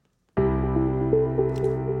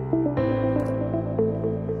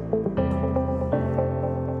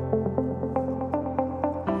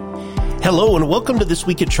Hello and welcome to This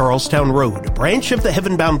Week at Charlestown Road, a branch of the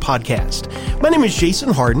Heaven Bound podcast. My name is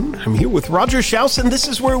Jason Harden. I'm here with Roger Schaus, and this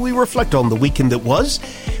is where we reflect on the weekend that was.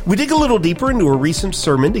 We dig a little deeper into a recent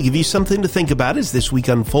sermon to give you something to think about as this week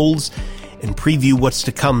unfolds and preview what's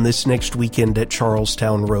to come this next weekend at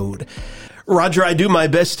Charlestown Road. Roger, I do my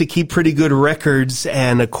best to keep pretty good records,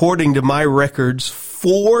 and according to my records,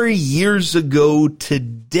 4 years ago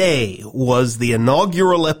today was the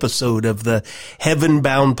inaugural episode of the Heaven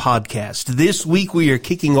Bound podcast. This week we are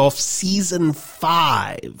kicking off season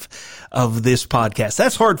 5 of this podcast.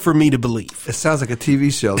 That's hard for me to believe. It sounds like a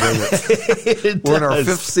TV show, doesn't it? We're in our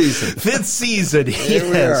 5th season. 5th season, Here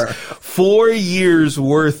yes. we are. 4 years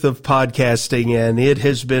worth of podcasting, and it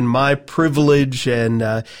has been my privilege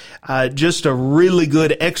and just a really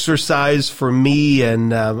good exercise for me.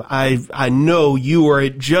 And I know you are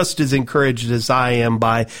just as encouraged as I am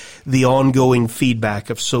by the ongoing feedback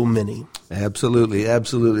of so many. Absolutely,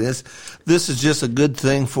 absolutely. This is just a good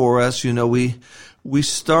thing for us. You know, we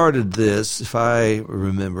started this, if I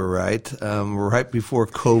remember right, right before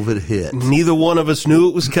COVID hit. Neither one of us knew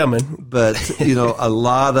it was coming. But, you know, a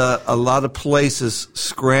lot of places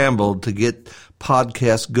scrambled to get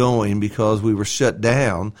podcasts going because we were shut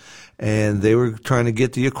down. And they were trying to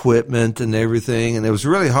get the equipment and everything, and it was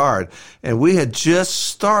really hard. And we had just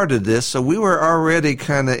started this, so we were already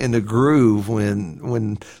kind of in the groove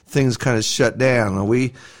when things kind of shut down. And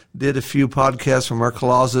we did a few podcasts from our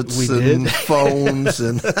closets phones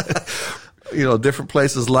and you know, different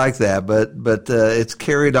places like that. But it's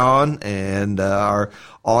carried on, and our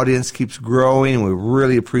audience keeps growing. We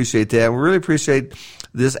really appreciate that. We really appreciate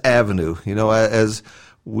this avenue. You know, as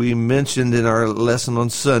we mentioned in our lesson on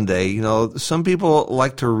Sunday, you know, some people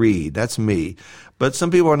like to read. That's me. But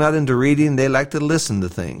some people are not into reading. They like to listen to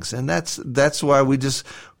things. And that's why we just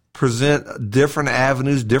present different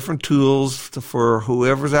avenues, different tools for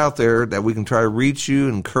whoever's out there that we can try to reach you,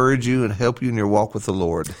 encourage you, and help you in your walk with the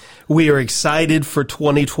Lord. We are excited for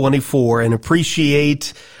 2024 and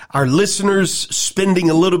appreciate our listeners spending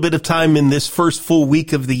a little bit of time in this first full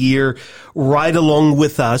week of the year right along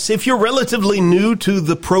with us. If you're relatively new to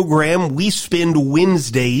the program, we spend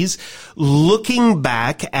Wednesdays looking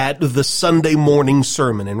back at the Sunday morning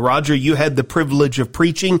sermon. And Roger, you had the privilege of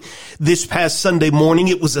preaching this past Sunday morning.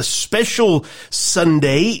 It was a special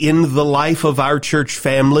Sunday in the life of our church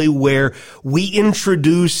family where we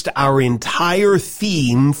introduced our entire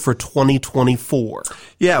theme for 2024.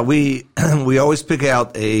 Yeah, we always pick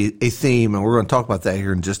out a theme, and we're going to talk about that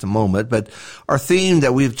here in just a moment. But our theme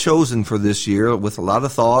that we've chosen for this year, with a lot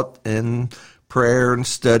of thought and prayer and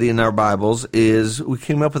study in our Bibles, is we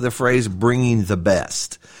came up with the phrase, bringing the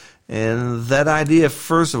best. And that idea,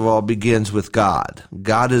 first of all, begins with God.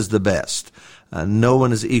 God is the best. No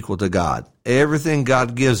one is equal to God. Everything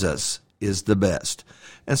God gives us is the best.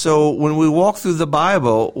 And so when we walk through the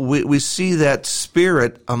Bible, we see that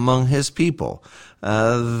spirit among His people.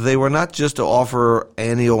 They were not just to offer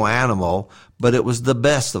any old animal, but it was the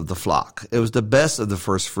best of the flock. It was the best of the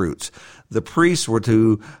first fruits. The priests were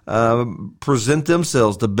to present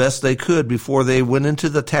themselves the best they could before they went into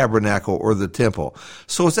the tabernacle or the temple.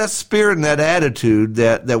 So it's that spirit and that attitude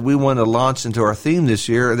that we want to launch into our theme this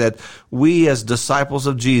year, that we as disciples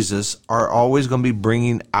of Jesus are always going to be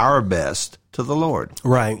bringing our best to the Lord.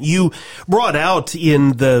 Right. You brought out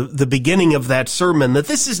in the beginning of that sermon that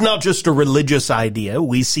this is not just a religious idea.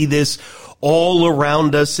 We see this all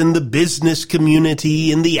around us in the business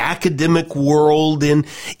community, in the academic world, in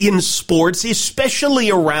sports, especially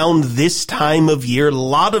around this time of year. A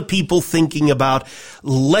lot of people thinking about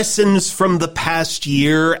lessons from the past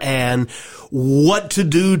year and what to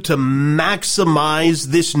do to maximize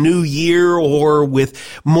this new year, or with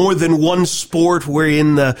more than one sport, we're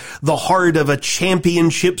in the heart of a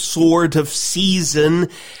championship sort of season.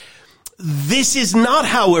 This is not,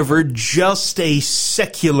 however, just a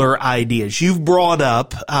secular idea. As you've brought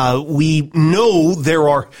up, we know there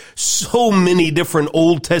are so many different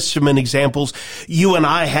Old Testament examples. You and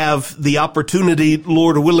I have the opportunity,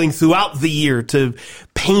 Lord willing, throughout the year to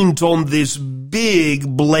paint on this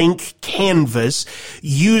big blank canvas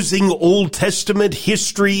using Old Testament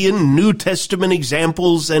history and New Testament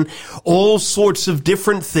examples and all sorts of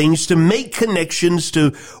different things to make connections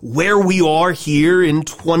to where we are here in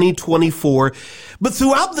 2024. But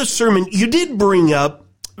throughout the sermon, you did bring up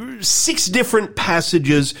 6 different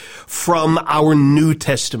passages from our New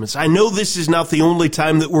Testaments. I know this is not the only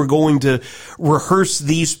time that we're going to rehearse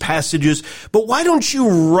these passages, but why don't you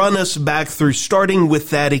run us back through, starting with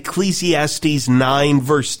that Ecclesiastes 9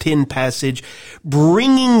 verse 10 passage,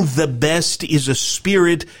 bringing the best is a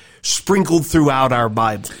spirit sprinkled throughout our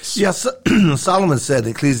Bibles. Yes, Solomon said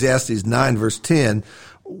in Ecclesiastes 9 verse 10,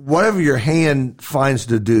 whatever your hand finds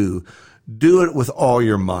to do it with all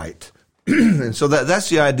your might. And so that's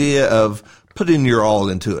the idea of putting your all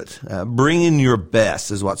into it. Bringing your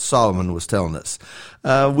best is what Solomon was telling us.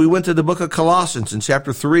 We went to the book of Colossians in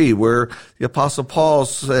chapter 3, where the Apostle Paul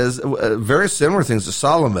says very similar things to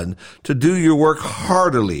Solomon, to do your work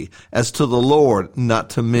heartily as to the Lord, not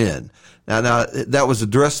to men. Now that was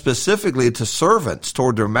addressed specifically to servants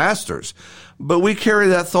toward their masters. But we carry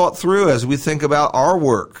that thought through as we think about our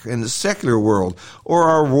work in the secular world or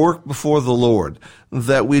our work before the Lord,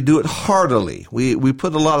 that we do it heartily. We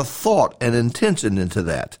put a lot of thought and intention into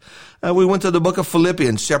that. We went to the book of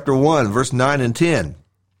Philippians, chapter 1, verse 9 and 10,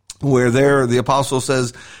 where there the apostle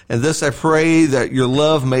says, "And this I pray, that your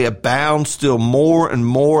love may abound still more and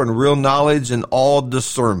more in real knowledge and all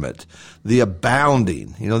discernment." The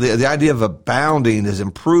abounding, the idea of abounding is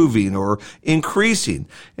improving or increasing.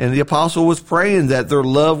 And the apostle was praying that their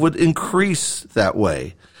love would increase that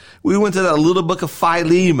way. We went to that little book of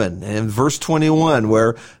Philemon in verse 21,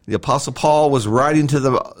 where the apostle Paul was writing to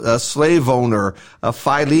the slave owner of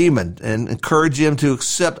Philemon and encouraging him to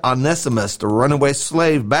accept Onesimus, the runaway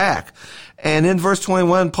slave, back. And in verse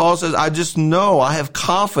 21, Paul says, "I just know, I have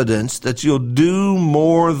confidence that you'll do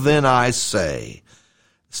more than I say."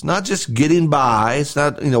 It's not just getting by. It's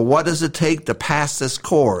not, what does it take to pass this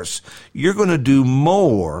course? You're going to do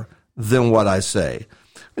more than what I say.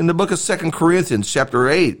 In the book of 2 Corinthians, chapter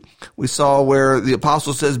 8, we saw where the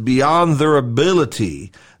apostle says, beyond their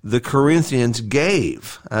ability, the Corinthians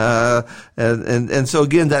gave. And so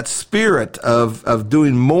again, that spirit of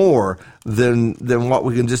doing more than what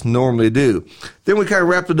we can just normally do. Then we kind of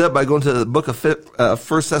wrapped it up by going to the book of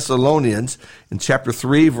 1 Thessalonians in chapter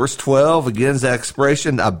 3, verse 12. Again, that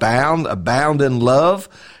expression, abound in love.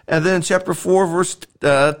 And then in chapter 4, verse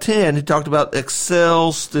 10, he talked about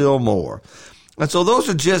excel still more. And so those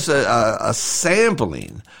are just a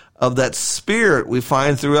sampling of that spirit we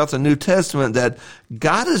find throughout the New Testament, that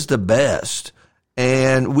God is the best,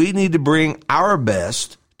 and we need to bring our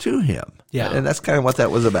best to him. Yeah. And that's kind of what that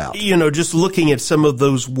was about. Just looking at some of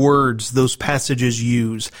those words, those passages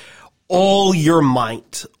use, all your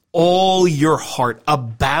might, all your heart,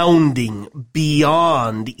 abounding,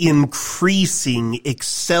 beyond, increasing,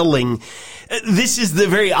 excelling. This is the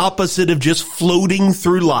very opposite of just floating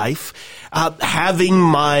through life, having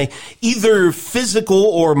my either physical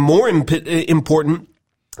or more important,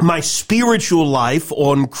 my spiritual life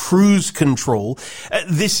on cruise control.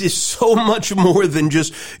 This is so much more than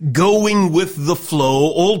just going with the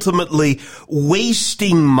flow, ultimately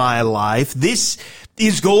wasting my life. This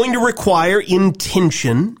is going to require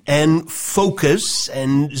intention and focus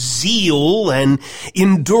and zeal and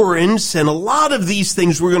endurance, and a lot of these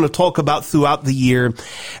things we're going to talk about throughout the year.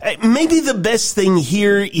 Maybe the best thing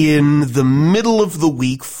here in the middle of the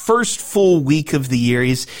week, first full week of the year,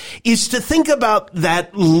 is to think about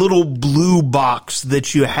that little blue box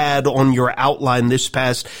that you had on your outline this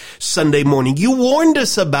past Sunday morning. You warned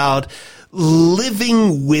us about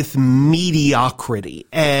living with mediocrity.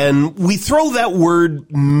 And we throw that word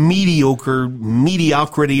mediocrity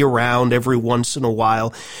around every once in a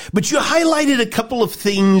while. But you highlighted a couple of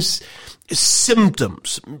things,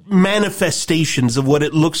 symptoms, manifestations of what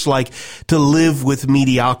it looks like to live with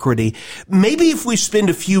mediocrity. Maybe if we spend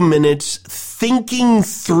a few minutes thinking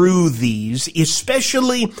through these,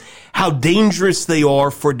 especially how dangerous they are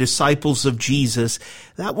for disciples of Jesus,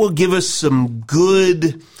 that will give us some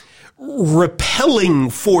good repelling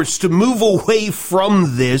force to move away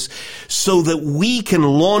from this so that we can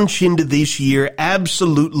launch into this year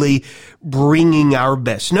absolutely bringing our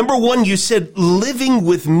best. Number one, you said living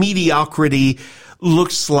with mediocrity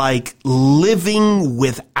looks like living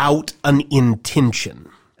without an intention.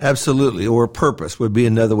 Absolutely, or purpose would be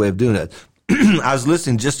another way of doing it. I was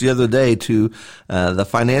listening just the other day to the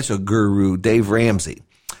financial guru, Dave Ramsey,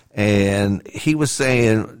 and he was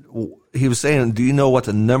saying, do you know what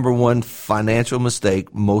the number one financial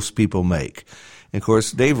mistake most people make? And of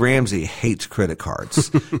course, Dave Ramsey hates credit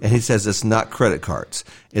cards. And he says it's not credit cards.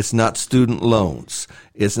 It's not student loans.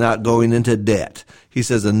 It's not going into debt. He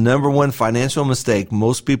says the number one financial mistake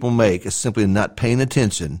most people make is simply not paying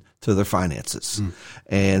attention to their finances.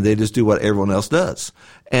 And they just do what everyone else does.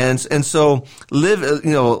 And so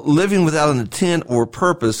living without an intent or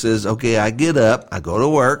purpose is, okay, I get up, I go to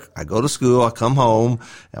work, I go to school, I come home,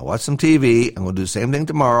 I watch some TV, I'm going to do the same thing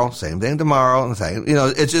tomorrow, and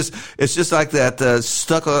it's just like that,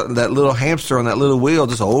 stuck that little hamster on that little wheel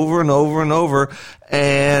just over and over and over.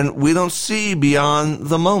 And we don't see beyond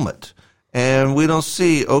the moment. And we don't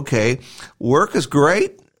see, okay, work is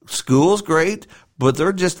great, school's great, but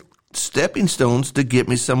they're just stepping stones to get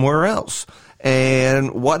me somewhere else.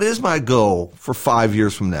 And what is my goal for 5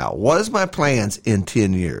 years from now? What is my plans in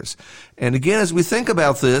 10 years? And again, as we think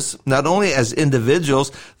about this, not only as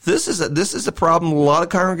individuals, this is a problem a lot of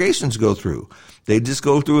congregations go through. They just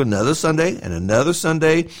go through another Sunday,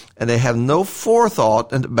 and they have no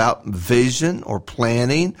forethought about vision or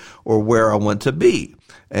planning or where I want to be.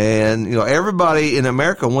 And, you know, everybody in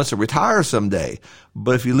America wants to retire someday.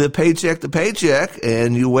 But if you live paycheck to paycheck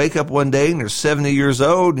and you wake up one day and you're 70 years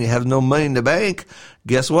old and you have no money in the bank,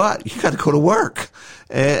 guess what? You got to go to work.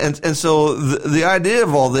 And so the idea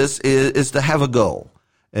of all this is to have a goal,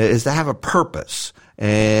 is to have a purpose.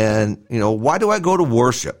 And, you know, why do I go to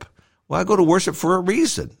worship? Well, I go to worship for a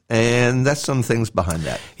reason. And that's some things behind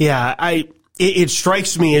that. Yeah, It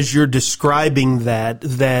strikes me as you're describing that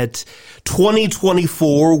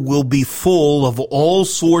 2024 will be full of all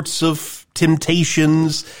sorts of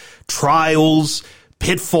temptations, trials,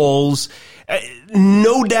 pitfalls.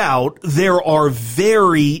 No doubt there are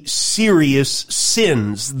very serious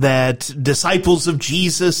sins that disciples of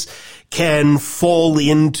Jesus can fall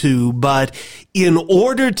into, but in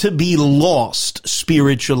order to be lost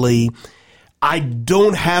spiritually, I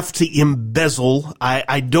don't have to embezzle.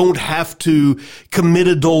 I don't have to commit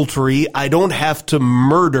adultery. I don't have to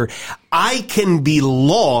murder. I can be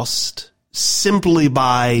lost simply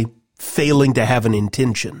by failing to have an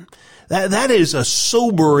intention. That is a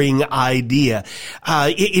sobering idea.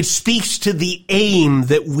 It speaks to the aim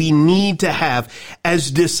that we need to have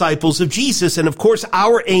as disciples of Jesus. And of course,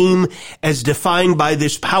 our aim as defined by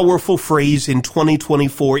this powerful phrase in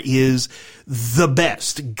 2024 is the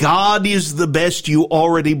best. God is the best. You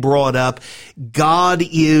already brought up. God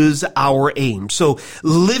is our aim. So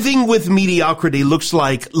living with mediocrity looks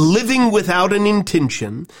like living without an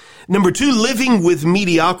intention. Number two, living with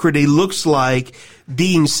mediocrity looks like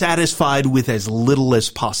being satisfied with as little as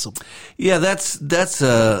possible. Yeah, that's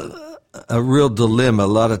a real dilemma a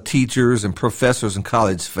lot of teachers and professors in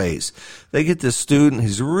college face. They get this student,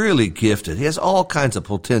 he's really gifted. He has all kinds of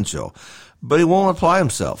potential, but he won't apply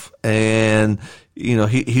himself. And, you know,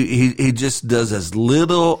 he just does as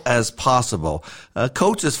little as possible.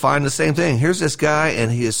 Coaches find the same thing. Here's this guy, and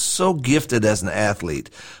he is so gifted as an athlete.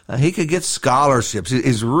 He could get scholarships.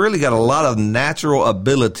 He's really got a lot of natural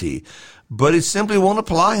ability, but he simply won't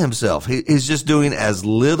apply himself. He's just doing as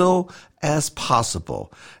little as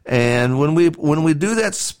possible. And when we do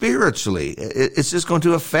that spiritually, it's just going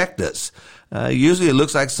to affect us. Usually it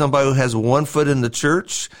looks like somebody who has 1 foot in the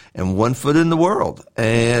church and 1 foot in the world.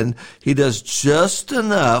 And he does just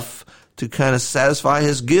enough to kind of satisfy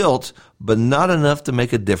his guilt, but not enough to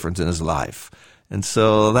make a difference in his life. And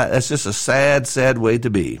so that's just a sad, sad way to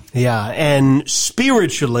be. Yeah, and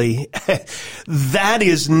spiritually, that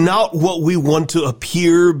is not what we want to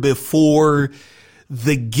appear before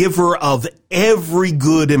the giver of every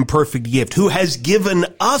good and perfect gift, who has given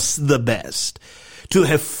us the best, to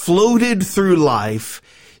have floated through life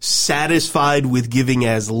satisfied with giving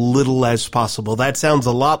as little as possible. That sounds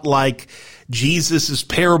a lot like Jesus'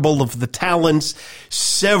 parable of the talents,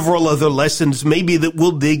 several other lessons maybe that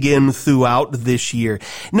we'll dig in throughout this year.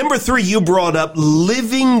 Number 3, you brought up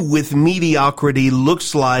living with mediocrity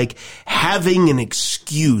looks like having an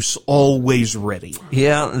excuse always ready.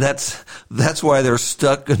 Yeah, that's why they're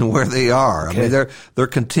stuck in where they are. Okay. I mean, they're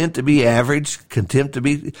content to be average, content to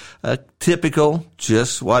be typical,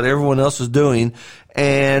 just what everyone else is doing.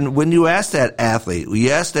 And when you ask that athlete,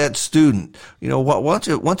 you ask that student, you know, why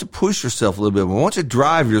don't you push yourself a little bit more? Why don't you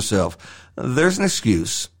drive yourself? There's an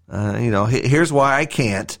excuse. Here's why I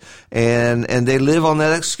can't. And they live on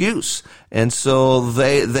that excuse. And so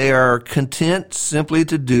they are content simply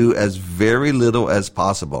to do as very little as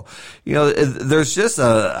possible. You know, there's just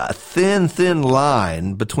a thin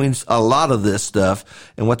line between a lot of this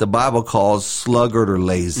stuff and what the Bible calls sluggard or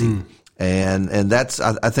lazy. And that's,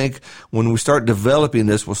 I think when we start developing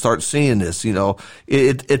this, we'll start seeing this. You know,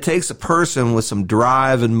 it takes a person with some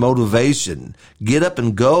drive and motivation. Get up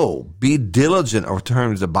and go. Be diligent, or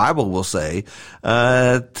terms the Bible will say,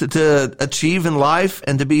 to achieve in life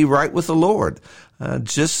and to be right with the Lord.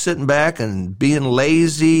 Just sitting back and being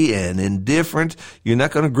lazy and indifferent, you're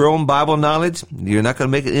not going to grow in Bible knowledge. You're not going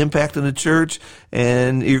to make an impact in the church,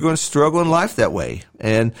 and you're going to struggle in life that way.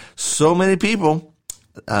 And so many people,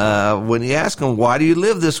 when you ask them, why do you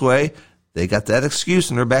live this way? They got that excuse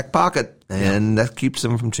in their back pocket, and that keeps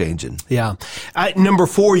them from changing. Yeah. Number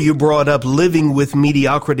 4, you brought up living with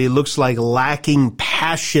mediocrity looks like lacking passion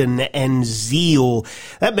passion and zeal.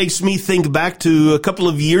 That makes me think back to a couple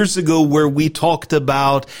of years ago where we talked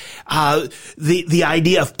about the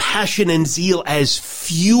idea of passion and zeal as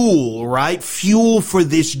fuel, right? Fuel for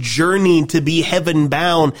this journey to be heaven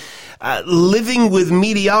bound. Living with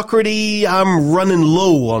mediocrity, I'm running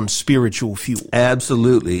low on spiritual fuel.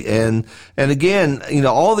 Absolutely. And again,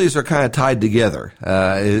 all these are kind of tied together.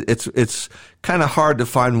 It's kind of hard to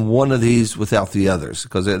find one of these without the others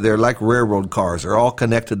because they're like railroad cars. They're all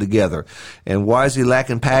connected together. And why is he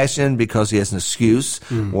lacking passion? Because he has an excuse.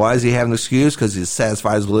 Why does he have an excuse? Because he's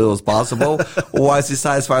satisfied as little as possible. Why is he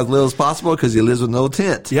satisfied as little as possible? Because he lives with no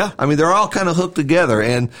tent. Yeah. I mean, they're all kind of hooked together.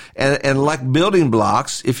 And like building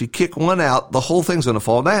blocks, if you kick one out, the whole thing's going to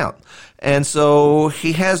fall down. And so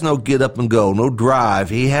he has no get up and go, no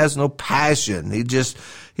drive. He has no passion.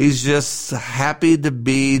 He's just happy to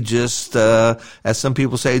be just, as some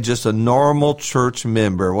people say, just a normal church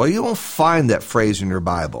member. Well, you won't find that phrase in your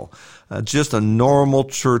Bible. Just a normal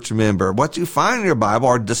church member. What you find in your Bible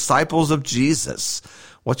are disciples of Jesus.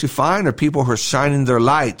 What you find are people who are shining their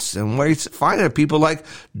lights. And where you find are people like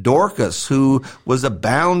Dorcas, who was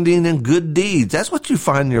abounding in good deeds. That's what you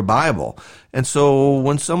find in your Bible. And so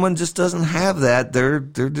when someone just doesn't have that, they're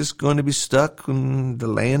just going to be stuck in the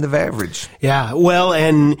land of average. Yeah, well,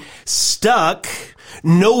 and stuck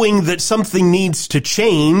knowing that something needs to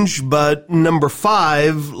change, but number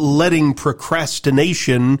 5, letting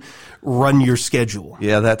procrastination run your schedule.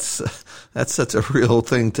 Yeah, that's such a real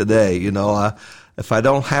thing today. If I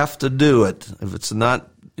don't have to do it, if it's not,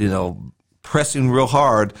 pressing real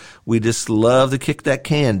hard, we just love to kick that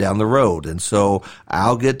can down the road. And so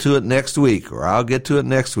I'll get to it next week, or I'll get to it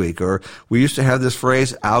next week. Or we used to have this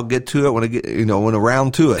phrase, I'll get to it when I get, when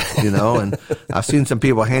around to it, and I've seen some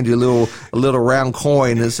people hand you a little round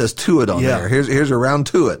coin that says to it on there. Here's a round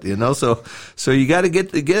to it, so you got to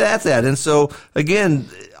get at that. And so again,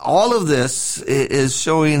 all of this is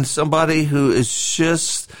showing somebody who is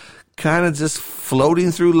just kind of just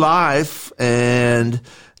floating through life and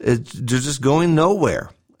they're just going nowhere.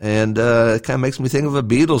 And it kind of makes me think of a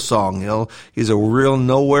Beatles song. He's a real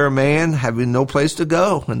nowhere man having no place to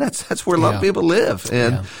go. And that's where a lot of people live.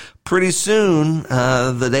 And pretty soon,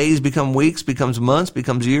 the days become weeks, becomes months,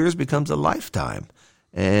 becomes years, becomes a lifetime.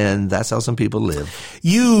 And that's how some people live.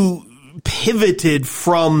 You pivoted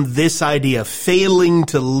from this idea of failing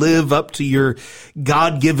to live up to your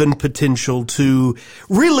God-given potential to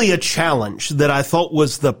really a challenge that I thought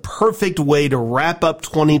was the perfect way to wrap up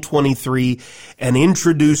 2023 and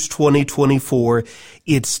introduce 2024.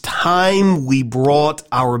 It's time we brought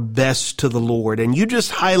our best to the Lord. And you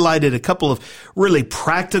just highlighted a couple of really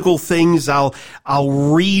practical things I'll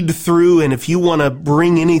read through. And if you want to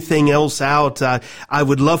bring anything else out, I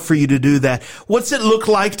would love for you to do that. What's it look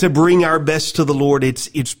like to bring our best to the Lord?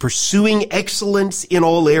 It's pursuing excellence in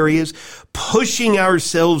all areas, pushing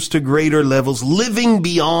ourselves to greater levels, living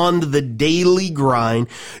beyond the daily grind,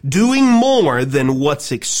 doing more than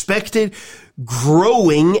what's expected,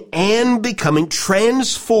 growing and becoming,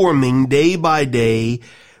 transforming day by day,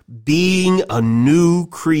 being a new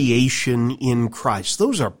creation in Christ.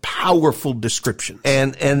 Those are powerful descriptions.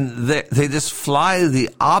 And they just fly the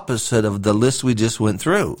opposite of the list we just went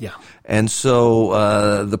through. Yeah. And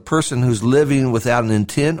so the person who's living without an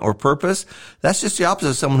intent or purpose, that's just the opposite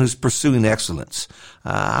of someone who's pursuing excellence.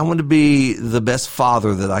 I want to be the best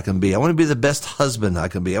father that I can be. I want to be the best husband I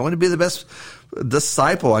can be. I want to be the best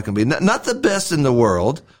disciple I can be. Not the best in the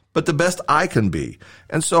world, but the best I can be.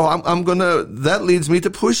 And so that leads me to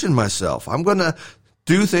pushing myself. I'm going to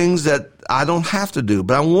do things that I don't have to do,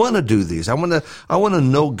 but I want to do these. I want to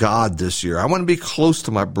know God this year. I want to be close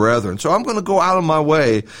to my brethren. So I'm going to go out of my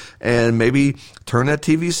way and maybe turn that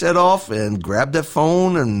TV set off and grab that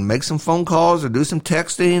phone and make some phone calls or do some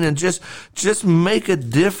texting and just make a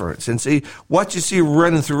difference. And see, what you see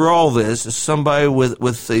running through all this is somebody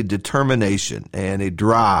with a determination and a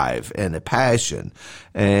drive and a passion.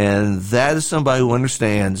 And that is somebody who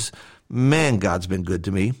understands, man, God's been good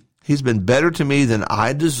to me. He's been better to me than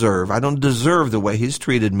I deserve. I don't deserve the way he's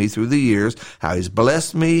treated me through the years, how he's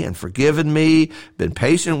blessed me and forgiven me, been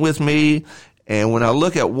patient with me. And when I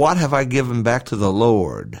look at what have I given back to the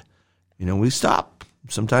Lord, we stop.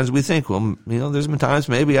 Sometimes we think, well, there's been times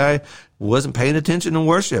maybe I wasn't paying attention in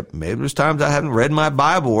worship. Maybe there's times I haven't read my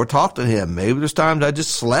Bible or talked to him. Maybe there's times I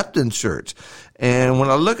just slept in church. And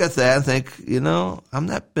when I look at that, I think, I'm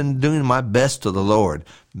not been doing my best to the Lord.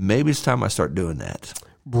 Maybe it's time I start doing that.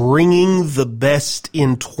 Bringing the best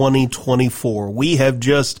in 2024. We have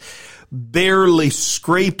just barely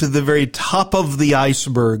scraped the very top of the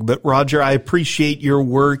iceberg. But Roger, I appreciate your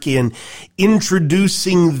work in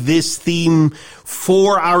introducing this theme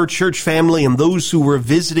for our church family and those who were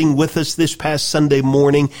visiting with us this past Sunday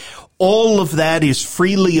morning. All of that is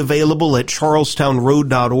freely available at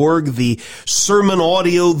charlestownroad.org. The sermon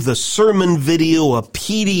audio, the sermon video, a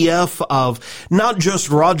PDF of not just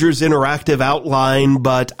Roger's interactive outline,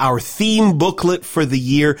 but our theme booklet for the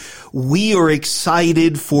year. We are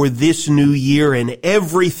excited for this new year and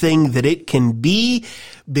everything that it can be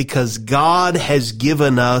because God has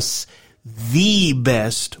given us the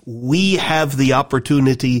best. We have the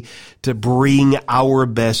opportunity to bring our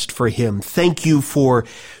best for Him. Thank you for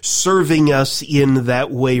serving us in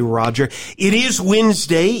that way, Roger. It is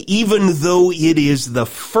Wednesday, even though it is the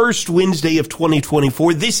first Wednesday of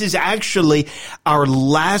 2024. This is actually our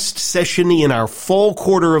last session in our fall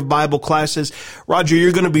quarter of Bible classes. Roger,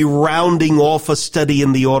 you're going to be rounding off a study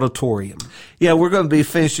in the auditorium. Yeah, we're going to be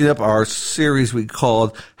finishing up our series we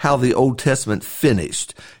called How the Old Testament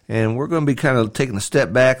Finished. And we're going to be kind of taking a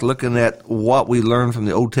step back, looking at what we learned from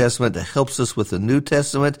the Old Testament that helps us with the New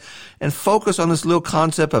Testament, and focus on this little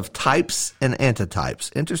concept of types and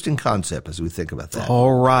antitypes. Interesting concept as we think about that.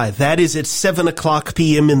 All right. That is at 7:00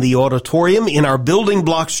 p.m. in the auditorium. In our Building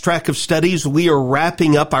Blocks track of studies, we are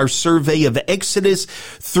wrapping up our survey of Exodus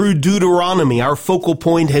through Deuteronomy. Our focal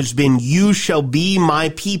point has been, You shall be my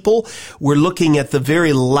people. We're looking at the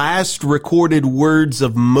very last recorded words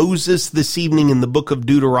of Moses this evening in the book of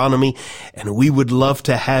Deuteronomy. And we would love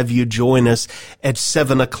to have you join us at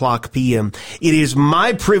 7:00 p.m. It is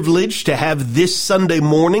my privilege to have this Sunday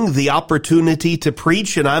morning the opportunity to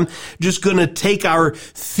preach, and I'm just going to take our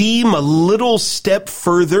theme a little step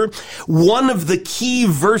further. One of the key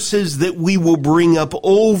verses that we will bring up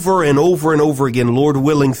over and over and over again, Lord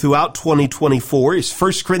willing, throughout 2024 is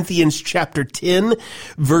 1 Corinthians chapter 10,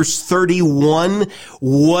 verse 31.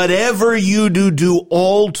 Whatever you do, do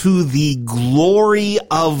all to the glory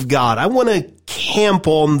of God. I want to camp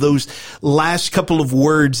on those last couple of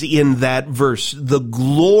words in that verse. The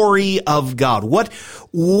glory of God. What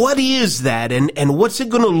is that? And what's it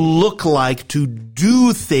going to look like to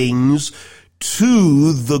do things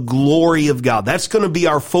to the glory of God? That's going to be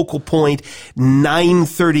our focal point,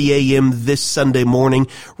 9:30 a.m. this Sunday morning.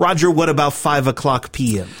 Roger, what about 5:00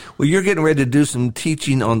 p.m.? Well, you're getting ready to do some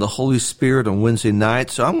teaching on the Holy Spirit on Wednesday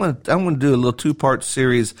night, so I'm going to do a little two-part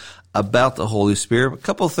series about the Holy Spirit. A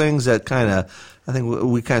couple of things that I think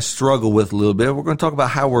we kind of struggle with a little bit. We're going to talk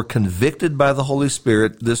about how we're convicted by the Holy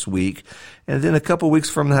Spirit this week. And then a couple of weeks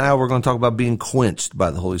from now, we're going to talk about being quenched by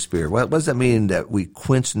the Holy Spirit. What does that mean that we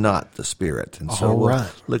quench not the Spirit? And so we'll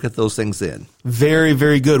look at those things then. Very,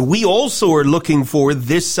 very good. We also are looking forward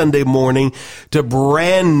this Sunday morning to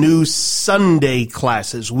brand new Sunday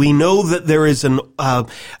classes. We know that there is an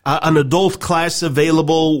adult class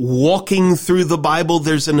available, walking through the Bible.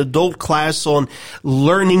 There's an adult class on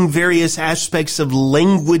learning various aspects of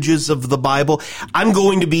languages of the Bible. I'm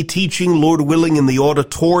going to be teaching, Lord willing, in the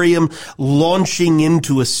auditorium, launching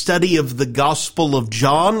into a study of the Gospel of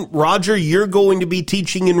John. Roger, you're going to be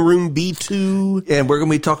teaching in room B2. And we're going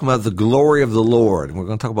to be talking about the glory of the Lord. And we're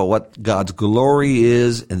going to talk about what God's glory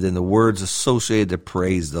is and then the words associated to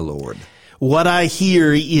praise the Lord. What I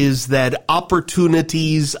hear is that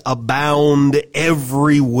opportunities abound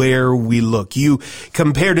everywhere we look. You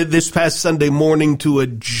compared it this past Sunday morning to a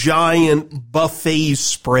giant buffet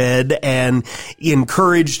spread and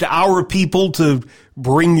encouraged our people to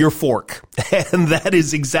bring your fork. And that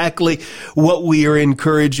is exactly what we are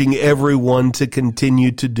encouraging everyone to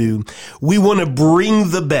continue to do. We want to bring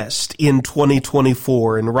the best in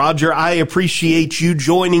 2024. And Roger, I appreciate you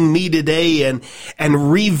joining me today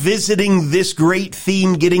and revisiting this great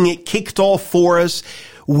theme, getting it kicked off for us.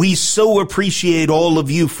 We so appreciate all of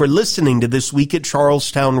you for listening to This Week at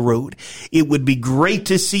Charlestown Road. It would be great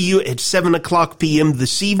to see you at 7:00 p.m.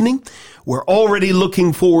 this evening. We're already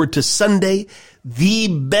looking forward to Sunday, the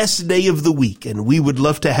best day of the week, and we would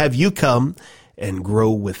love to have you come and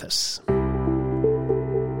grow with us.